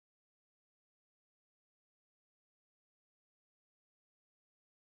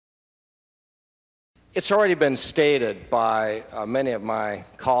It's already been stated by many of my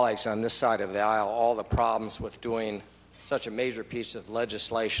colleagues on this side of the aisle, all the problems with doing such a major piece of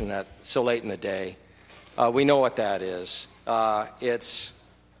legislation at so late in the day. We know what that is. It's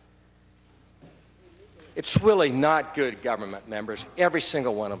really not good government, members. Every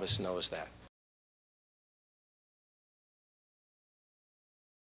single one of us knows that.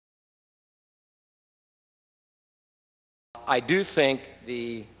 I do think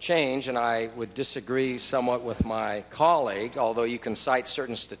the change, and I would disagree somewhat with my colleague, although you can cite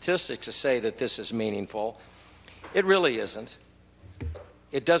certain statistics to say that this is meaningful, it really isn't.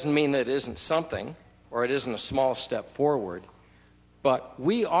 It doesn't mean that it isn't something, or it isn't a small step forward, but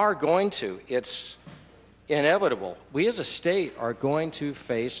we are going to, it's inevitable, we as a state are going to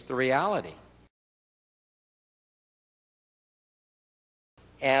face the reality.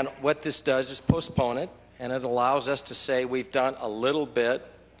 And what this does is postpone it, and it allows us to say we've done a little bit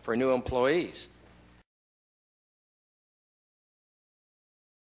for new employees.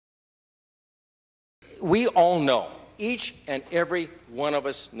 We all know, each and every one of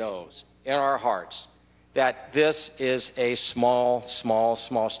us knows in our hearts that this is a small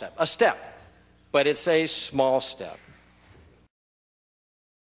step. A step, but it's a small step.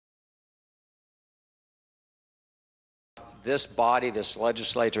 This body, this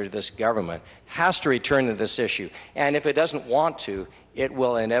legislature, this government has to return to this issue. And if it doesn't want to, it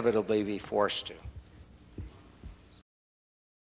will inevitably be forced to.